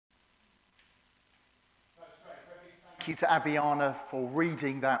Thank you to Aviana for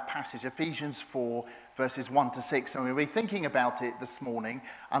reading that passage, Ephesians 4, verses 1 to 6. And we'll be thinking about it this morning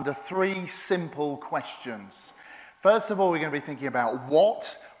under three simple questions. First of all, we're going to be thinking about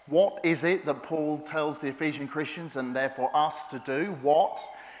what. What is it that Paul tells the Ephesian Christians and therefore us to do? What?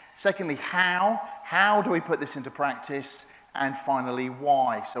 Secondly, how? How do we put this into practice? And finally,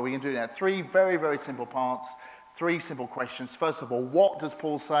 why? So we can do that. Three very, very simple parts, three simple questions. First of all, what does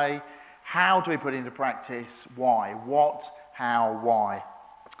Paul say? How do we put it into practice? Why? What, how, why?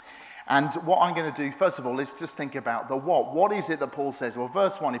 And what I'm going to do, first of all, is just think about the what. What is it that Paul says? Well,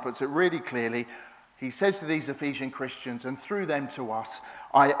 verse 1, he puts it really clearly. He says to these Ephesian Christians, and through them to us,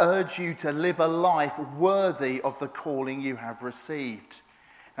 I urge you to live a life worthy of the calling you have received.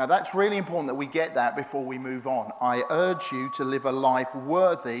 Now, that's really important that we get that before we move on. I urge you to live a life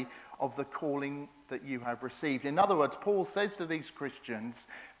worthy of the calling that you have received. In other words, Paul says to these Christians,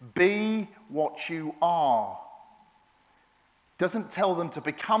 be what you are. Doesn't tell them to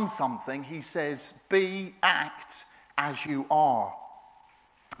become something. He says, act as you are.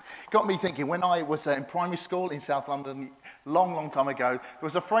 Got me thinking, when I was in primary school in South London, long time ago, there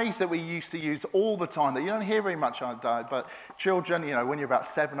was a phrase that we used to use all the time that you don't hear very much, but children, when you're about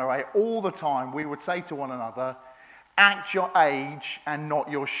 7 or 8, all the time we would say to one another, act your age and not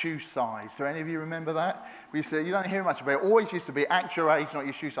your shoe size. Do any of you remember that? We used to, you don't hear much about it. It always used to be act your age, not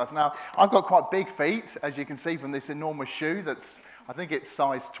your shoe size. Now, I've got quite big feet, as you can see from this enormous shoe I think it's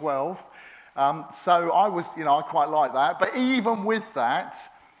size 12. So I was, I quite like that. But even with that,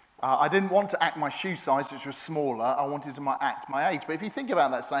 I didn't want to act my shoe size, which was smaller. I wanted to act my age. But if you think about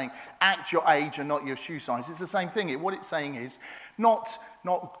that saying, act your age and not your shoe size, it's the same thing. What it's saying is not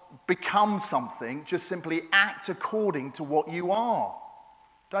become something, just simply act according to what you are.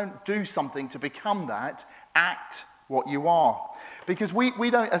 Don't do something to become that. Act what you are. Because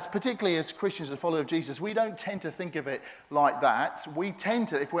we don't, particularly as Christians and followers of Jesus, we don't tend to think of it like that. We tend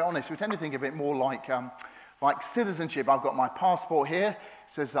to, if we're honest, we tend to think of it more like citizenship. I've got my passport here.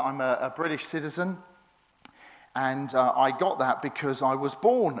 It says that I'm a British citizen. And I got that because I was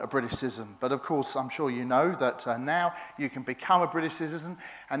born a British citizen. But of course, I'm sure you know that now you can become a British citizen.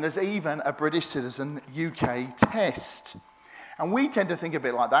 And there's even a British citizen UK test. And we tend to think a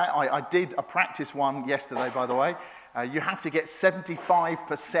bit like that. I did a practice one yesterday, by the way. You have to get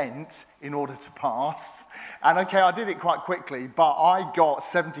 75% in order to pass. And okay, I did it quite quickly, but I got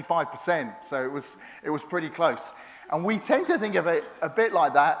 75%. So it was pretty close. And we tend to think of it a bit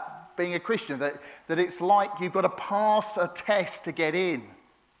like that, being a Christian, that it's like you've got to pass a test to get in.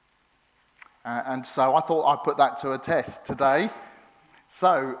 And so I thought I'd put that to a test today.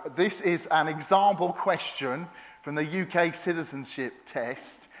 So this is an example question from the UK citizenship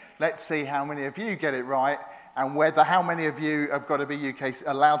test. Let's see how many of you get it right and how many of you have got to be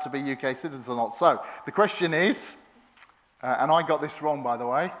allowed to be UK citizens or not. So the question is, and I got this wrong, by the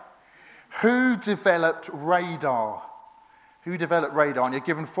way, who developed radar? Who developed radar? And you're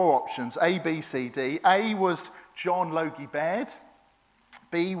given 4 options, A, B, C, D. A was John Logie Baird.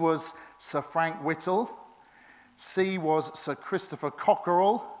 B was Sir Frank Whittle. C was Sir Christopher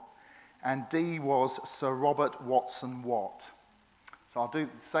Cockerell. And D was Sir Robert Watson Watt. So I'll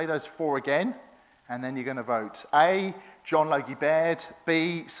say those 4 again, and then you're going to vote. A, John Logie Baird.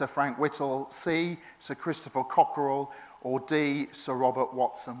 B, Sir Frank Whittle. C, Sir Christopher Cockerell. Or D, Sir Robert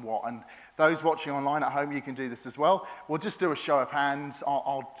Watson Watt. And those watching online at home, you can do this as well. We'll just do a show of hands.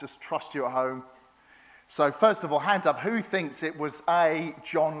 I'll just trust you at home. So first of all, hands up. Who thinks it was A,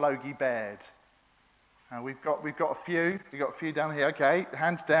 John Logie Baird? We've got a few. We've got a few down here. Okay,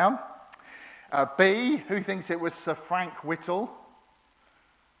 hands down. B, who thinks it was Sir Frank Whittle?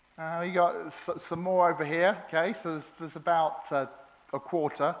 We got some more over here. Okay, so there's about a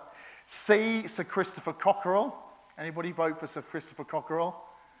quarter. C, Sir Christopher Cockerell. Anybody vote for Sir Christopher Cockerell?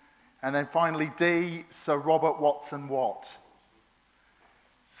 And then finally D, Sir Robert Watson Watt.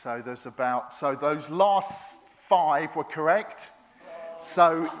 So those last 5 were correct.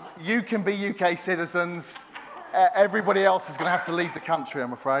 So you can be UK citizens. Everybody else is going to have to leave the country,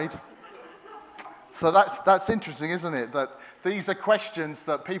 I'm afraid. So that's interesting, isn't it? That these are questions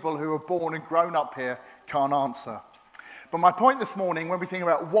that people who are born and grown up here can't answer. But my point this morning, when we think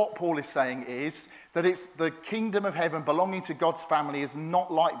about what Paul is saying, is that it's the kingdom of heaven belonging to God's family is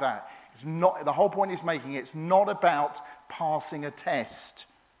not like that. It's not. The whole point he's making, it's not about passing a test.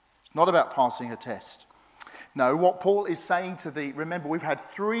 It's not about passing a test. No, what Paul is saying remember, we've had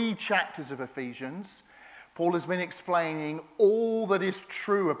 3 chapters of Ephesians. Paul has been explaining all that is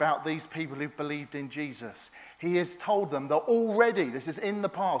true about these people who've believed in Jesus. He has told them that already, this is in the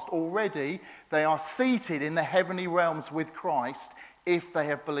past, already they are seated in the heavenly realms with Christ if they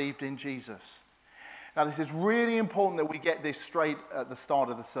have believed in Jesus. Now, this is really important that we get this straight at the start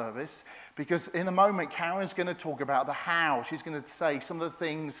of the service, because in a moment, Karen's going to talk about the how. She's going to say some of the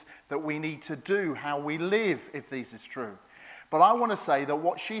things that we need to do, how we live, if this is true. But I want to say that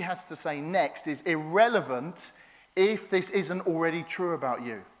what she has to say next is irrelevant if this isn't already true about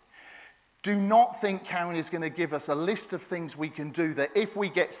you. Do not think Karen is going to give us a list of things we can do that if we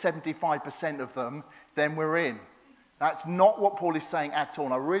get 75% of them, then we're in. That's not what Paul is saying at all,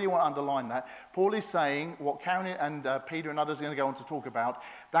 and I really want to underline that. Paul is saying what Karen and Peter and others are going to go on to talk about,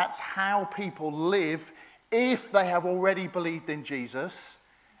 that's how people live if they have already believed in Jesus,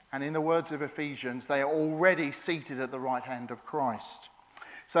 and in the words of Ephesians, they are already seated at the right hand of Christ.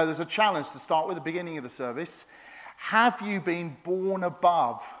 So there's a challenge to start with the beginning of the service. Have you been born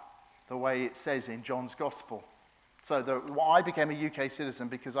above, the way it says in John's Gospel? So I became a UK citizen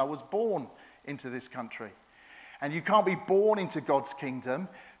because I was born into this country. And you can't be born into God's kingdom,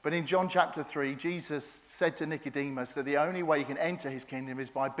 but in John chapter 3, Jesus said to Nicodemus that the only way you can enter his kingdom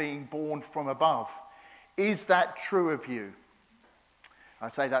is by being born from above. Is that true of you? I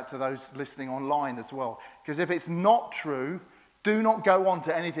say that to those listening online as well, because if it's not true, do not go on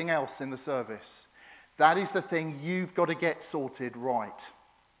to anything else in the service. That is the thing you've got to get sorted right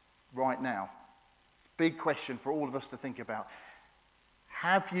now. It's a big question for all of us to think about.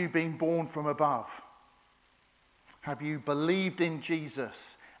 Have you been born from above? Have you believed in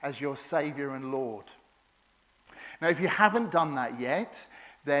Jesus as your Savior and Lord? Now, if you haven't done that yet,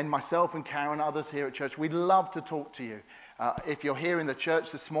 then myself and Karen and others here at church, we'd love to talk to you. If you're here in the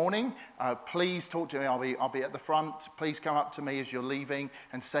church this morning, please talk to me. I'll be at the front. Please come up to me as you're leaving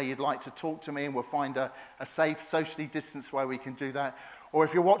and say you'd like to talk to me, and we'll find a safe, socially distanced way we can do that. Or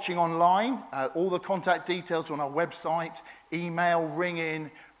if you're watching online, all the contact details are on our website, email, ring in.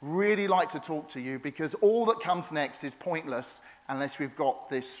 Really like to talk to you, because all that comes next is pointless unless we've got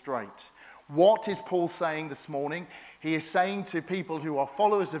this straight. What is Paul saying this morning? He is saying to people who are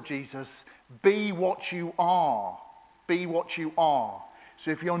followers of Jesus, be what you are. Be what you are.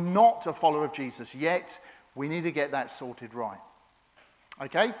 So if you're not a follower of Jesus yet, we need to get that sorted right.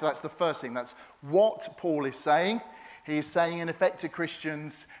 Okay, so that's the first thing. That's what Paul is saying. He is saying, in effect, to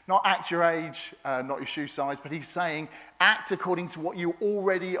Christians, not act your age, not your shoe size, but he's saying, act according to what you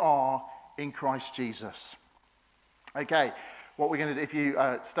already are in Christ Jesus. Okay, what we're going to do, if you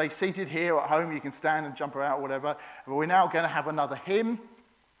stay seated here at home, you can stand and jump around or whatever. But we're now going to have another hymn,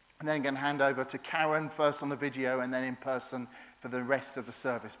 and then going to hand over to Karen, first on the video, and then in person for the rest of the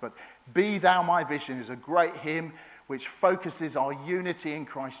service. But Be Thou My Vision is a great hymn which focuses our unity in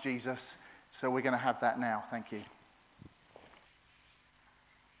Christ Jesus. So we're going to have that now. Thank you.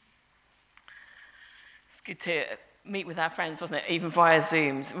 It's good to meet with our friends, wasn't it? Even via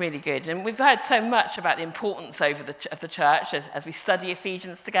Zoom. It's really good. And we've heard so much about the importance of the church as we study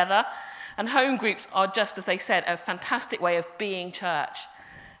Ephesians together. And home groups are, just as they said, a fantastic way of being church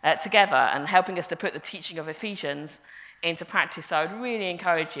together and helping us to put the teaching of Ephesians into practice. So I would really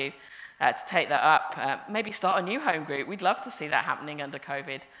encourage you to take that up. Maybe start a new home group. We'd love to see that happening under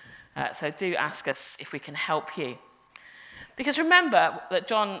COVID. So do ask us if we can help you. Because remember that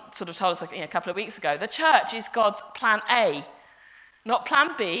John sort of told us a couple of weeks ago, the church is God's plan A, not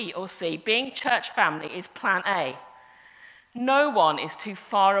plan B or C. Being church family is plan A. No one is too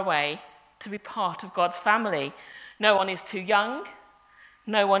far away to be part of God's family. No one is too young.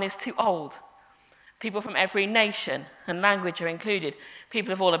 No one is too old. People from every nation and language are included.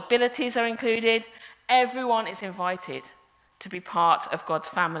 People of all abilities are included. Everyone is invited to be part of God's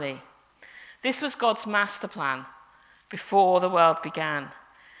family. This was God's master plan before the world began.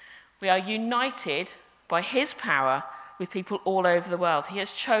 We are united by his power with people all over the world. He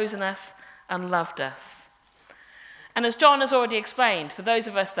has chosen us and loved us. And as John has already explained, for those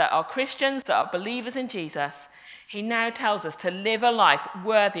of us that are Christians, that are believers in Jesus, he now tells us to live a life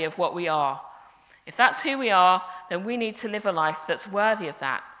worthy of what we are. If that's who we are, then we need to live a life that's worthy of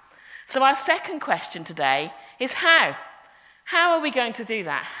that. So our second question today is how? How are we going to do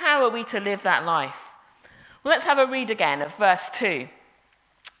that? How are we to live that life? Well, let's have a read again of verse 2.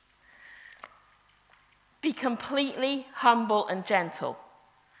 Be completely humble and gentle.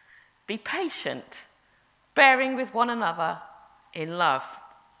 Be patient, bearing with one another in love.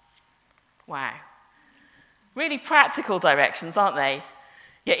 Wow. Really practical directions, aren't they?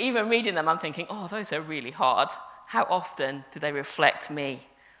 Yet even reading them, I'm thinking, oh, those are really hard. How often do they reflect me?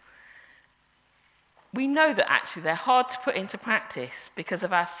 We know that actually they're hard to put into practice because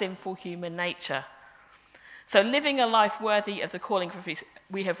of our sinful human nature. So living a life worthy of the calling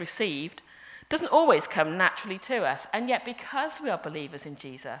we have received doesn't always come naturally to us. And yet because we are believers in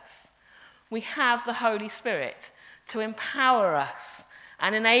Jesus, we have the Holy Spirit to empower us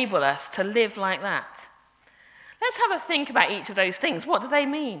and enable us to live like that. Let's have a think about each of those things. What do they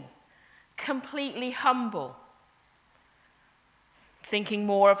mean? Completely humble, thinking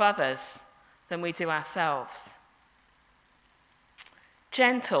more of others than we do ourselves.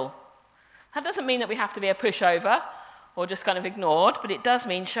 Gentle. That doesn't mean that we have to be a pushover or just kind of ignored, but it does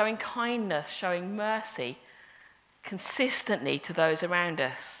mean showing kindness, showing mercy consistently to those around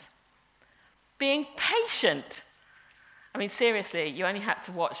us. Being patient. I mean, seriously, you only had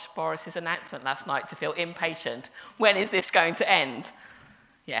to watch Boris's announcement last night to feel impatient. When is this going to end?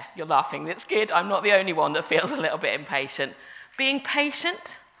 Yeah, you're laughing. That's good. I'm not the only one that feels a little bit impatient. Being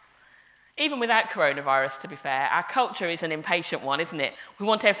patient, even without coronavirus, to be fair, our culture is an impatient one, isn't it? We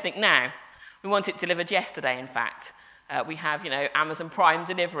want everything now. We want it delivered yesterday, in fact. We have, Amazon Prime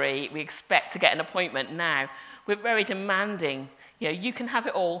delivery. We expect to get an appointment now. We're very demanding. You can have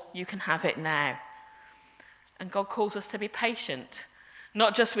it all. You can have it now. And God calls us to be patient,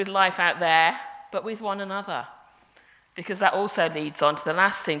 not just with life out there, but with one another. Because that also leads on to the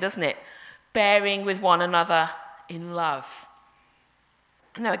last thing, doesn't it? Bearing with one another in love.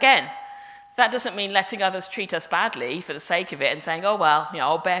 Now, again, that doesn't mean letting others treat us badly for the sake of it and saying, oh, well,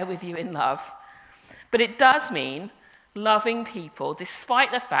 I'll bear with you in love. But it does mean loving people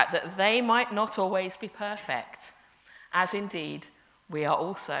despite the fact that they might not always be perfect, as indeed we are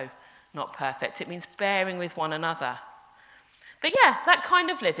also not perfect. It means bearing with one another. But yeah, that kind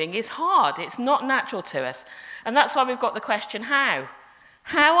of living is hard. It's not natural to us. And that's why we've got the question, how?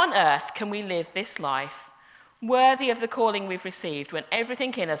 How on earth can we live this life worthy of the calling we've received when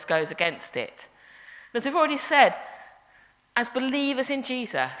everything in us goes against it? As we've already said, as believers in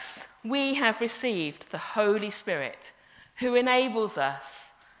Jesus, we have received the Holy Spirit who enables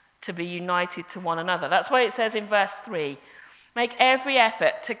us to be united to one another. That's why it says in verse 3, make every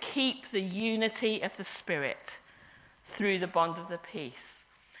effort to keep the unity of the Spirit through the bond of the peace.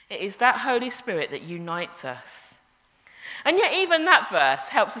 It is that Holy Spirit that unites us. And yet even that verse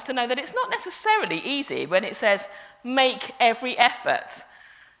helps us to know that it's not necessarily easy when it says, make every effort.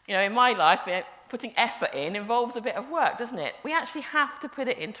 In my life, putting effort in involves a bit of work, doesn't it? We actually have to put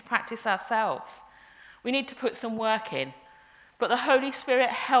it into practice ourselves. We need to put some work in. But the Holy Spirit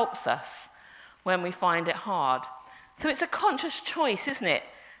helps us when we find it hard. So it's a conscious choice, isn't it,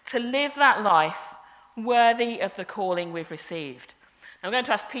 to live that life worthy of the calling we've received. I'm going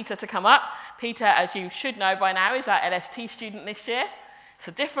to ask Peter to come up. Peter, as you should know by now, is our LST student this year. It's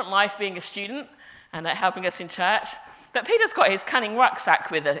a different life being a student and helping us in church. But Peter's got his cunning rucksack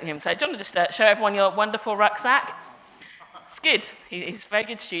with him. So do you want to just show everyone your wonderful rucksack? It's good. He's a very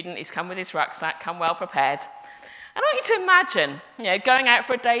good student. He's come with his rucksack, come well prepared. I want you to imagine, going out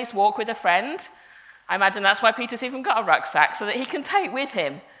for a day's walk with a friend. I imagine that's why Peter's even got a rucksack, so that he can take with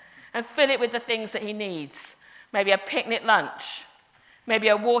him and fill it with the things that he needs. Maybe a picnic lunch, maybe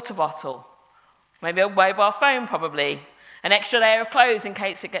a water bottle, maybe a mobile phone probably, an extra layer of clothes in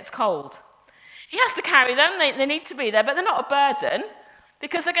case it gets cold. He has to carry them, they need to be there, but they're not a burden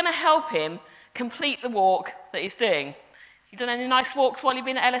because they're going to help him complete the walk that he's doing. You done any nice walks while you've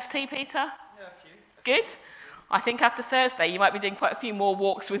been at LST, Peter? Yeah, a few. Good. I think after Thursday you might be doing quite a few more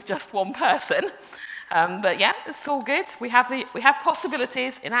walks with just one person. But yeah, it's all good. We have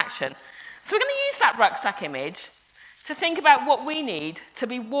possibilities in action. So we're going to use that rucksack image to think about what we need to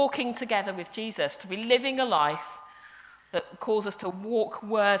be walking together with Jesus, to be living a life that calls us to walk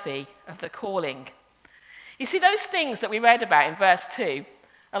worthy of the calling. You see, those things that we read about in verse 2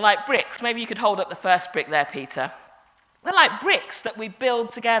 are like bricks. Maybe you could hold up the first brick there, Peter. They're like bricks that we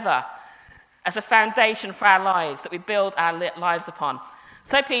build together as a foundation for our lives, that we build our lives upon.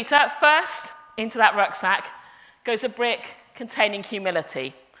 So, Peter, first into that rucksack goes a brick containing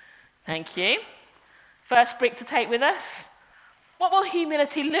humility. Thank you. First brick to take with us. What will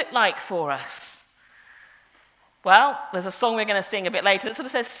humility look like for us? Well, there's a song we're going to sing a bit later that sort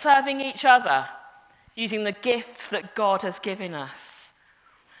of says, serving each other, using the gifts that God has given us.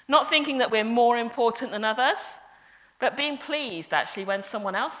 Not thinking that we're more important than others, but being pleased, actually, when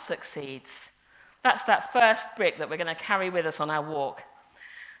someone else succeeds. That's that first brick that we're going to carry with us on our walk.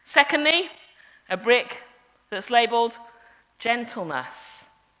 Secondly, a brick that's labelled gentleness.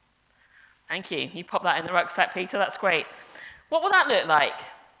 Thank you. You pop that in the rucksack, Peter. That's great. What will that look like?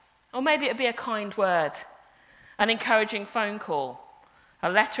 Or maybe it'll be a kind word, an encouraging phone call, a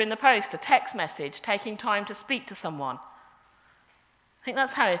letter in the post, a text message, taking time to speak to someone. I think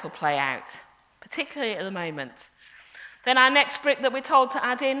that's how it'll play out, particularly at the moment. Then our next brick that we're told to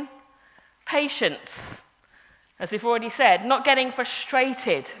add in, patience. As we've already said, not getting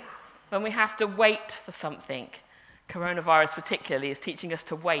frustrated when we have to wait for something. Coronavirus particularly is teaching us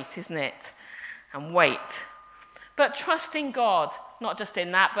to wait, isn't it? And wait. but trusting God, not just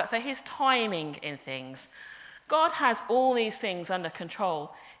in that, but for his timing in things. God has all these things under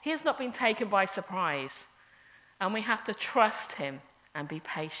control. He has not been taken by surprise. And we have to trust him and be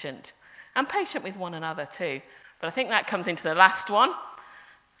patient. And patient with one another too. But I think that comes into the last one.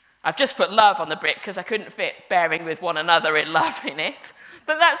 I've just put love on the brick because I couldn't fit bearing with one another in love in it.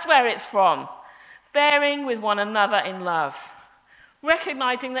 But that's where it's from. Bearing with one another in love.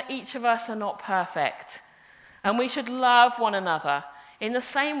 Recognizing that each of us are not perfect. And we should love one another in the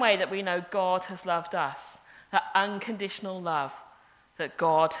same way that we know God has loved us. That unconditional love that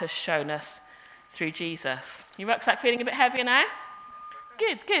God has shown us through Jesus. Your rucksack feeling a bit heavier now?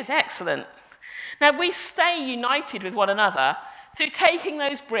 Good, excellent. Now we stay united with one another through taking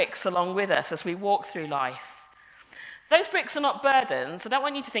those bricks along with us as we walk through life. Those bricks are not burdens. I don't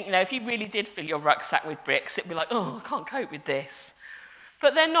want you to think, if you really did fill your rucksack with bricks, it'd be like, I can't cope with this.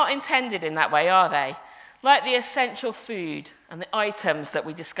 But they're not intended in that way, are they? Like the essential food and the items that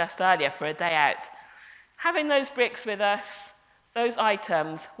we discussed earlier for a day out. Having those bricks with us, those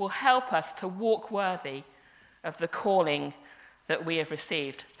items, will help us to walk worthy of the calling that we have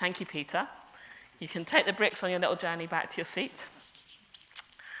received. Thank you, Peter. You can take the bricks on your little journey back to your seat.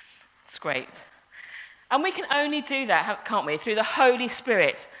 It's great. And we can only do that, can't we, through the Holy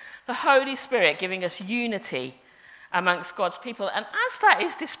Spirit. The Holy Spirit giving us unity amongst God's people. And as that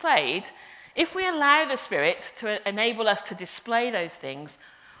is displayed, if we allow the Spirit to enable us to display those things,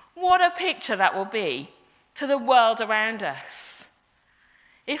 what a picture that will be to the world around us.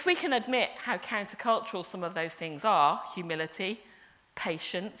 If we can admit how countercultural some of those things are, humility,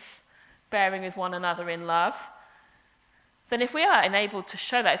 patience, bearing with one another in love, then if we are enabled to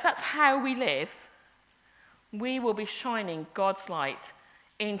show that, if that's how we live, we will be shining God's light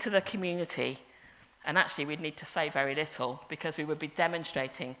into the community. And actually, we'd need to say very little because we would be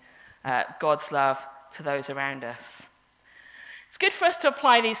demonstrating God's love to those around us. It's good for us to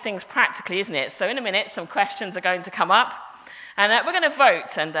apply these things practically, isn't it? So in a minute, some questions are going to come up. And we're going to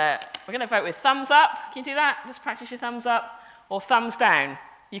vote. And we're going to vote with thumbs up. Can you do that? Just practice your thumbs up. Or thumbs down.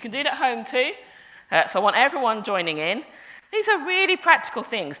 You can do it at home too. So I want everyone joining in. These are really practical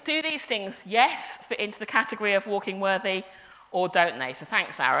things. Do these things, yes, fit into the category of walking worthy, or don't they? So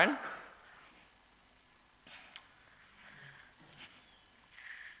thanks, Aaron.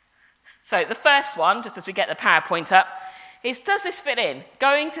 So the first one, just as we get the PowerPoint up, is does this fit in?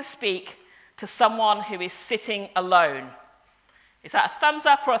 Going to speak to someone who is sitting alone. Is that a thumbs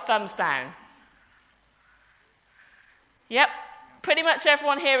up or a thumbs down? Yep, pretty much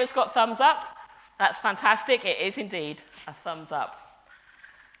everyone here has got thumbs up. That's fantastic. It is indeed a thumbs up.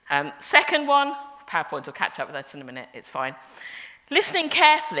 Second one, PowerPoint will catch up with that in a minute. It's fine. Listening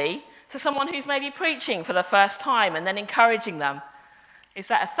carefully to someone who's maybe preaching for the first time and then encouraging them. Is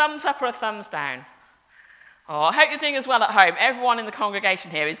that a thumbs up or a thumbs down? Oh, I hope you're doing as well at home. Everyone in the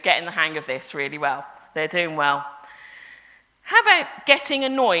congregation here is getting the hang of this really well. They're doing well. How about getting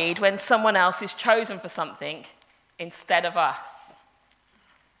annoyed when someone else is chosen for something instead of us?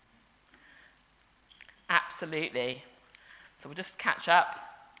 Absolutely. So we'll just catch up.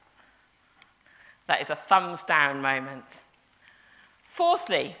 That is a thumbs down moment.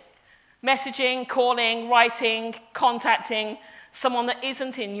 Fourthly, messaging, calling, writing, contacting someone that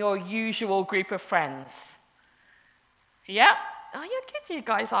isn't in your usual group of friends. Yep. Oh, you're good, you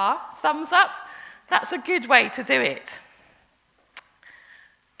guys are. Thumbs up. That's a good way to do it.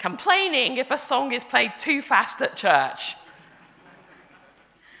 Complaining if a song is played too fast at church.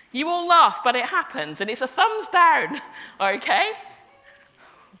 You all laugh, but it happens, and it's a thumbs down, okay?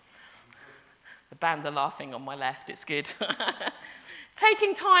 The band are laughing on my left, it's good.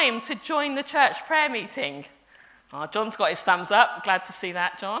 Taking time to join the church prayer meeting. Oh, John's got his thumbs up. Glad to see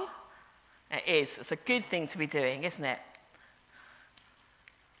that, John. It is. It's a good thing to be doing, isn't it?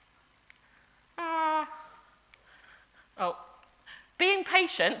 Being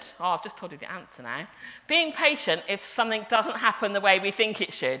patient. Oh, I've just told you the answer now. Being patient if something doesn't happen the way we think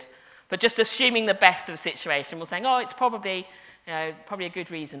it should, but just assuming the best of the situation. We're saying, it's probably a good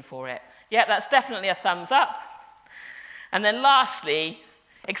reason for it. Yeah, that's definitely a thumbs up. And then lastly,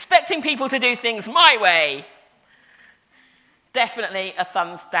 expecting people to do things my way. Definitely a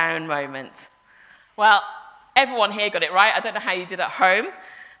thumbs down moment. Well, everyone here got it right. I don't know how you did at home.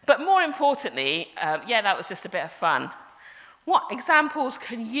 But more importantly, that was just a bit of fun. What examples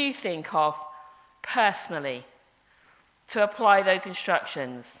can you think of personally to apply those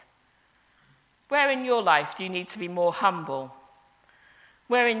instructions? Where in your life do you need to be more humble?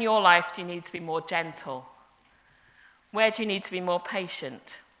 Where in your life do you need to be more gentle? Where do you need to be more patient?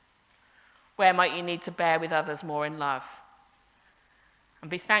 Where might you need to bear with others more in love?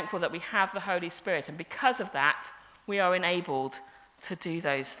 And be thankful that we have the Holy Spirit, and because of that, we are enabled to do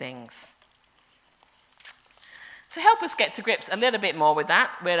those things. To help us get to grips a little bit more with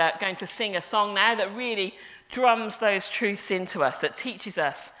that, we're going to sing a song now that really drums those truths into us, that teaches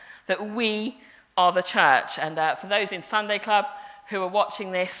us that we are the church. And for those in Sunday Club who are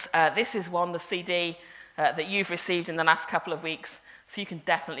watching this, this is the CD that you've received in the last couple of weeks, so you can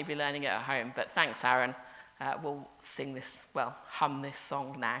definitely be learning it at home. But thanks, Aaron. We'll sing this, hum this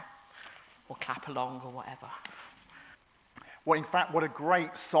song now, or clap along, or whatever. Well, in fact, what a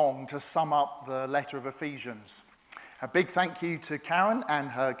great song to sum up the letter of Ephesians. A big thank you to Karen and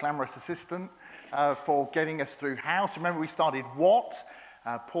her glamorous assistant for getting us through how. So remember, we started what?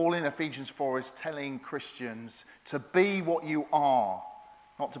 Paul in Ephesians 4 is telling Christians to be what you are,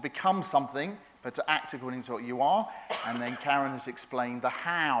 not to become something, but to act according to what you are. And then Karen has explained the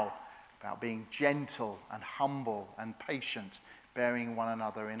how, about being gentle and humble and patient, bearing one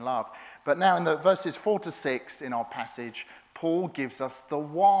another in love. But now in the verses 4 to 6 in our passage, Paul gives us the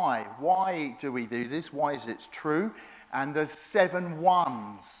why. Why do we do this? Why is it true? And there's 7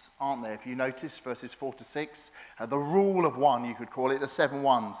 ones, aren't there? If you notice verses 4 to 6, the rule of one, you could call it, the 7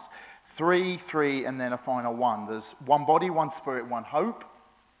 ones. 3, 3, and then a final one. There's one body, one spirit, one hope,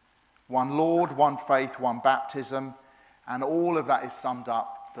 one Lord, one faith, one baptism, and all of that is summed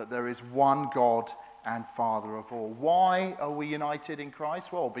up that there is one God and Father of all. Why are we united in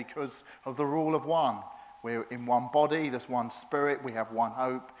Christ? Well, because of the rule of one. We're in one body, there's one spirit, we have one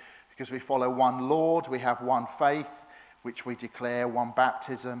hope. Because we follow one Lord, we have one faith, which we declare, one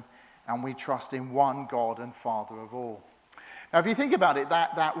baptism, and we trust in one God and Father of all. Now, if you think about it,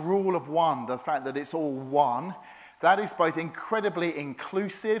 that rule of one, the fact that it's all one, that is both incredibly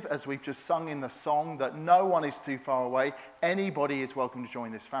inclusive, as we've just sung in the song, that no one is too far away. Anybody is welcome to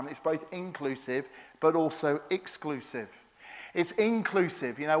join this family. It's both inclusive, but also exclusive. It's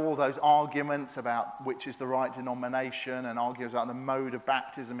inclusive, you know, all those arguments about which is the right denomination and arguments about the mode of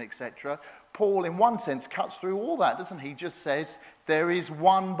baptism, etc. Paul, in one sense, cuts through all that, doesn't he? He just says there is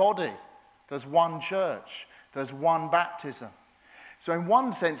one body, there's one church, there's one baptism. So in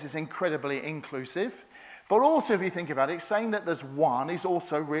one sense, it's incredibly inclusive. But also, if you think about it, saying that there's one is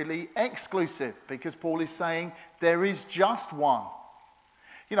also really exclusive, because Paul is saying there is just one.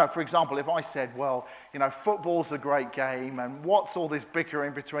 You know, for example, if I said, well, you know, football's a great game, and what's all this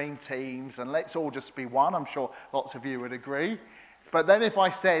bickering between teams, and let's all just be one, I'm sure lots of you would agree. But then if I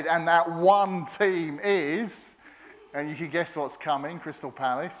said, and that one team is, and you can guess what's coming, Crystal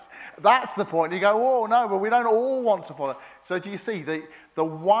Palace, that's the point. You go, oh, no, but we don't all want to follow. So do you see, the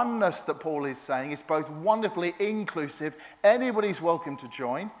oneness that Paul is saying is both wonderfully inclusive, anybody's welcome to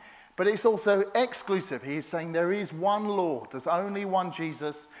join, but it's also exclusive. He is saying there is one Lord. There's only one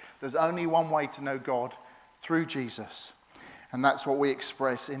Jesus. There's only one way to know God, through Jesus. And that's what we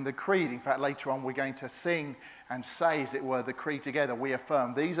express in the creed. In fact, later on we're going to sing and say, as it were, the creed together. We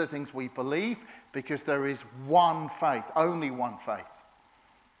affirm these are things we believe because there is one faith, only one faith.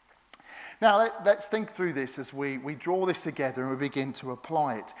 Now, let's think through this as we draw this together and we begin to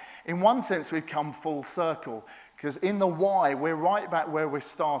apply it. In one sense, we've come full circle. Because in the why, we're right back where we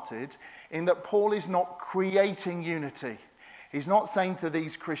started, in that Paul is not creating unity. He's not saying to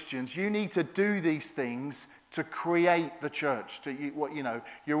these Christians, you need to do these things to create the church.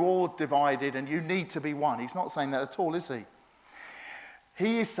 You're all divided and you need to be one. He's not saying that at all, is he?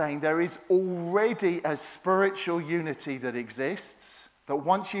 He is saying there is already a spiritual unity that exists, that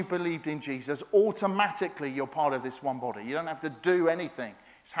once you've believed in Jesus, automatically you're part of this one body. You don't have to do anything.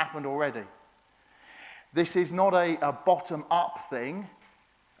 It's happened already. This is not a bottom-up thing.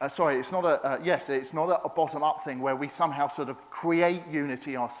 It's not a bottom-up thing where we somehow sort of create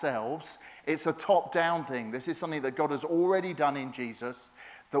unity ourselves. It's a top-down thing. This is something that God has already done in Jesus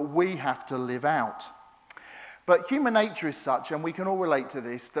that we have to live out. But human nature is such, and we can all relate to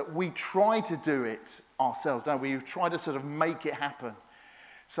this, that we try to do it ourselves, don't we? We try to sort of make it happen.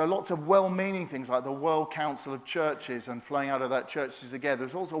 So lots of well-meaning things like the World Council of Churches and flowing out of that churches together.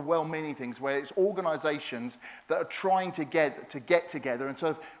 There's also well-meaning things where it's organizations that are trying to get together and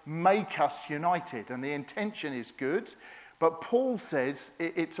sort of make us united. And the intention is good, but Paul says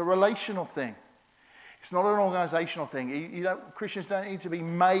it's a relational thing. It's not an organizational thing. Christians don't need to be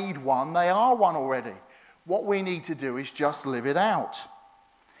made one. They are one already. What we need to do is just live it out.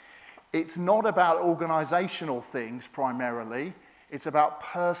 It's not about organizational things primarily. It's about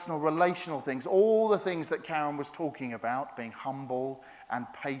personal, relational things. All the things that Karen was talking about, being humble and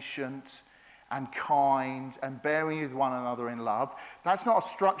patient and kind and bearing with one another in love. That's not a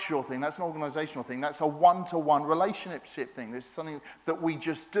structural thing. That's an organizational thing. That's a one-to-one relationship thing. This is something that we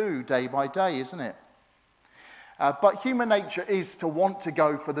just do day by day, isn't it? But human nature is to want to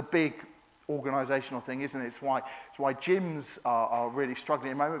go for the big organisational thing, isn't it? It's why gyms are really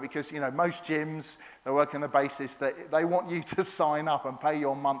struggling at the moment, because, most gyms, they work on the basis that they want you to sign up and pay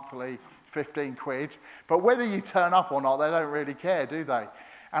your monthly 15 quid. But whether you turn up or not, they don't really care, do they?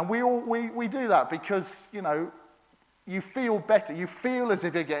 And we do that because, you feel better. You feel as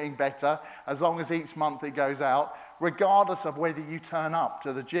if you're getting better as long as each month it goes out, regardless of whether you turn up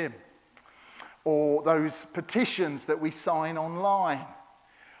to the gym. Or those petitions that we sign online.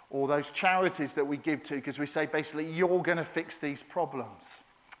 Or those charities that we give to, because we say, basically, you're going to fix these problems.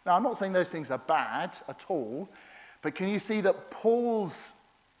 Now, I'm not saying those things are bad at all, but can you see that Paul's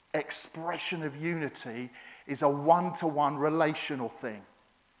expression of unity is a one-to-one relational thing?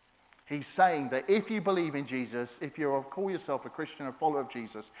 He's saying that if you believe in Jesus, if you call yourself a Christian, a follower of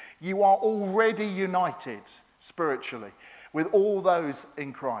Jesus, you are already united spiritually with all those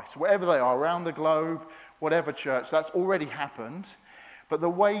in Christ. Wherever they are, around the globe, whatever church, that's already happened. But the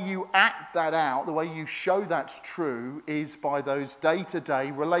way you act that out, the way you show that's true, is by those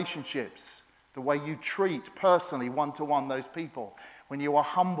day-to-day relationships. The way you treat personally, one-to-one, those people. When you are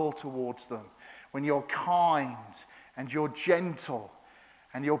humble towards them. When you're kind and you're gentle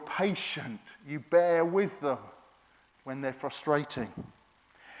and you're patient, you bear with them when they're frustrating.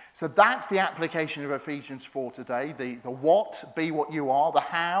 So that's the application of Ephesians 4 today. The what, be what you are. The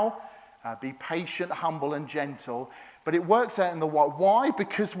how, be patient, humble and gentle. But it works out in the what. Why?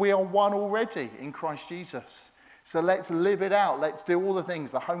 Because we are one already in Christ Jesus. So let's live it out. Let's do all the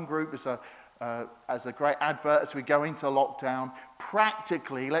things. The home group is a great advert as we go into lockdown.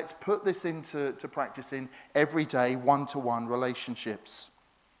 Practically, let's put this into practice in everyday one-to-one relationships.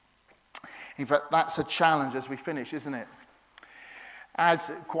 In fact, that's a challenge as we finish, isn't it?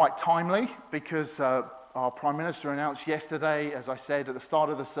 It's quite timely because our Prime Minister announced yesterday, as I said at the start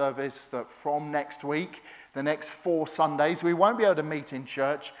of the service, that from next week, the next 4 Sundays, we won't be able to meet in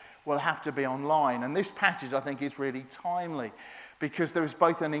church. We'll have to be online. And this passage, I think, is really timely because there is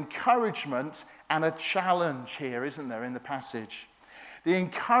both an encouragement and a challenge here, isn't there, in the passage? The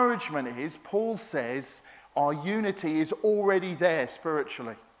encouragement is, Paul says, our unity is already there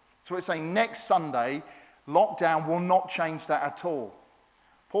spiritually. So it's saying next Sunday, lockdown will not change that at all.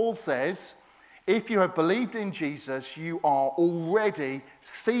 Paul says, if you have believed in Jesus, you are already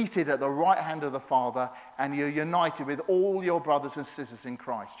seated at the right hand of the Father and you're united with all your brothers and sisters in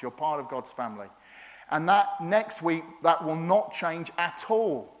Christ. You're part of God's family. And that next week, that will not change at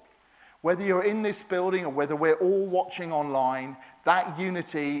all. Whether you're in this building or whether we're all watching online, that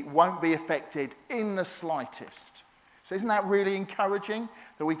unity won't be affected in the slightest. So isn't that really encouraging?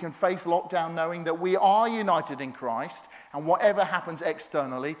 That we can face lockdown knowing that we are united in Christ and whatever happens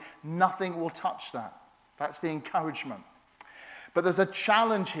externally, nothing will touch that. That's the encouragement. But there's a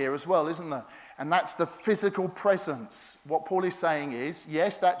challenge here as well, isn't there? And that's the physical presence. What Paul is saying is,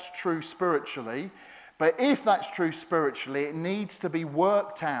 yes, that's true spiritually, but if that's true spiritually, it needs to be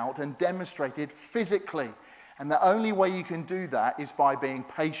worked out and demonstrated physically. And the only way you can do that is by being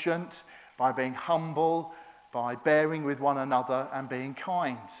patient, by being humble, by bearing with one another and being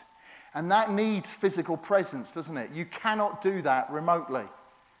kind. And that needs physical presence, doesn't it? You cannot do that remotely.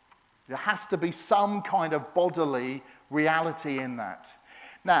 There has to be some kind of bodily reality in that.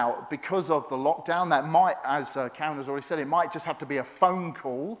 Now, because of the lockdown, that might, as Karen has already said, it might just have to be a phone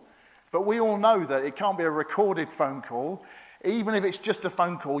call. But we all know that it can't be a recorded phone call. Even if it's just a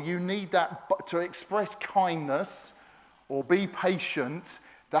phone call, you need that to express kindness or be patient.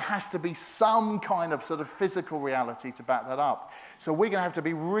 There has to be some kind of sort of physical reality to back that up. So we're going to have to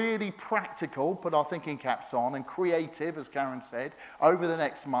be really practical, put our thinking caps on, and creative, as Karen said, over the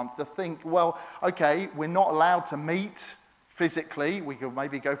next month to think, well, okay, we're not allowed to meet physically. We could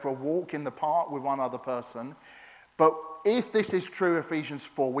maybe go for a walk in the park with one other person. But if this is true, Ephesians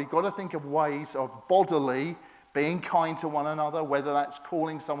 4, we've got to think of ways of bodily being kind to one another, whether that's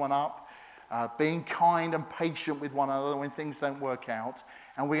calling someone up, being kind and patient with one another when things don't work out.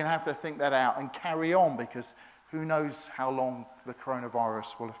 And we're going to have to think that out and carry on because who knows how long the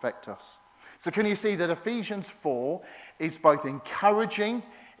coronavirus will affect us. So can you see that Ephesians 4 is both encouraging,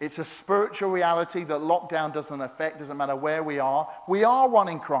 it's a spiritual reality that lockdown doesn't affect, doesn't matter where we are. We are one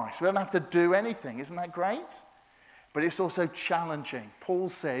in Christ. We don't have to do anything. Isn't that great? But it's also challenging. Paul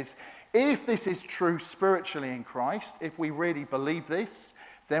says, if this is true spiritually in Christ, if we really believe this,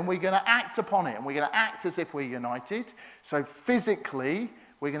 then we're going to act upon it. And we're going to act as if we're united. So physically,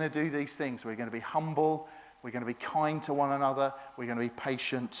 we're going to do these things. We're going to be humble. We're going to be kind to one another. We're going to be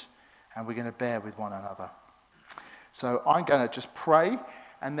patient. And we're going to bear with one another. So I'm going to just pray.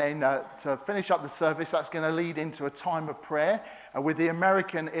 And then to finish up the service, that's going to lead into a time of prayer. With the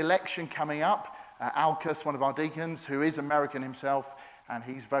American election coming up, Alcus, one of our deacons, who is American himself, and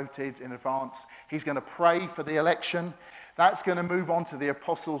he's voted in advance. He's going to pray for the election. That's going to move on to the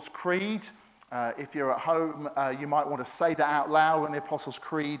Apostles' Creed. If you're at home, you might want to say that out loud when the Apostles'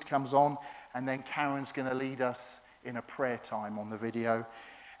 Creed comes on, and then Karen's going to lead us in a prayer time on the video.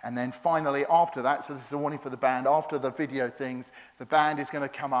 And then finally, after that, so this is a warning for the band, after the video things, the band is going to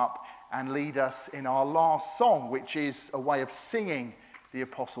come up and lead us in our last song, which is a way of singing the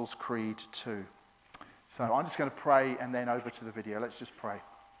Apostles' Creed too. So I'm just going to pray and then over to the video. Let's just pray.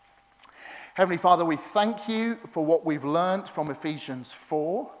 Heavenly Father, we thank you for what we've learned from Ephesians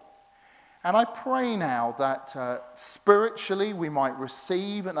 4. And I pray now that spiritually we might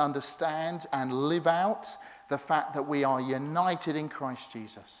receive and understand and live out the fact that we are united in Christ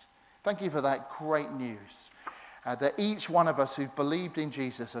Jesus. Thank you for that great news. That each one of us who've believed in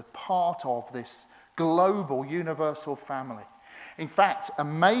Jesus are part of this global, universal family. In fact,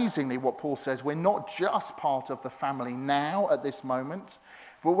 amazingly, what Paul says, we're not just part of the family now at this moment,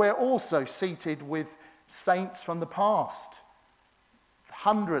 but we're also seated with saints from the past.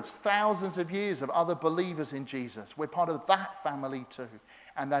 Hundreds, thousands of years of other believers in Jesus. We're part of that family too,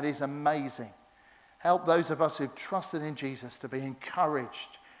 and that is amazing. Help those of us who've trusted in Jesus to be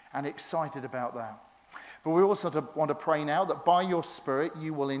encouraged and excited about that. But we also want to pray now that by your Spirit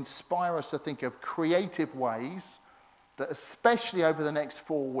you will inspire us to think of creative ways that, especially over the next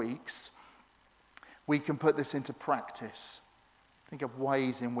 4 weeks, we can put this into practice. Think of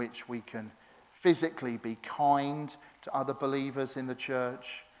ways in which we can physically be kind to other believers in the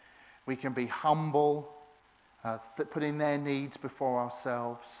church. We can be humble, putting their needs before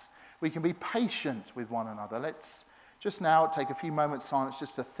ourselves. We can be patient with one another. Let's just now take a few moments silence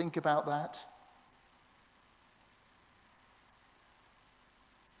just to think about that.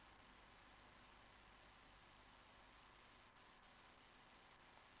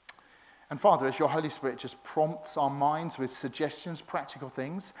 And Father, as your Holy Spirit just prompts our minds with suggestions, practical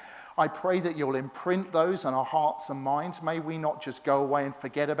things, I pray that you'll imprint those on our hearts and minds. May we not just go away and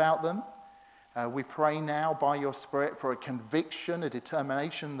forget about them. We pray now by your Spirit for a conviction, a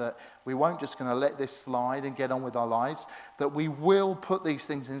determination that we won't just going to let this slide and get on with our lives, that we will put these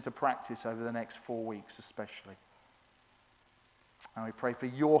things into practice over the next 4 weeks especially. And we pray for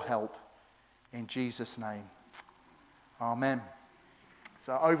your help in Jesus' name. Amen.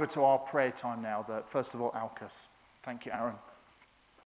 So over to our prayer time now. First of all, Alcus. Thank you, Aaron.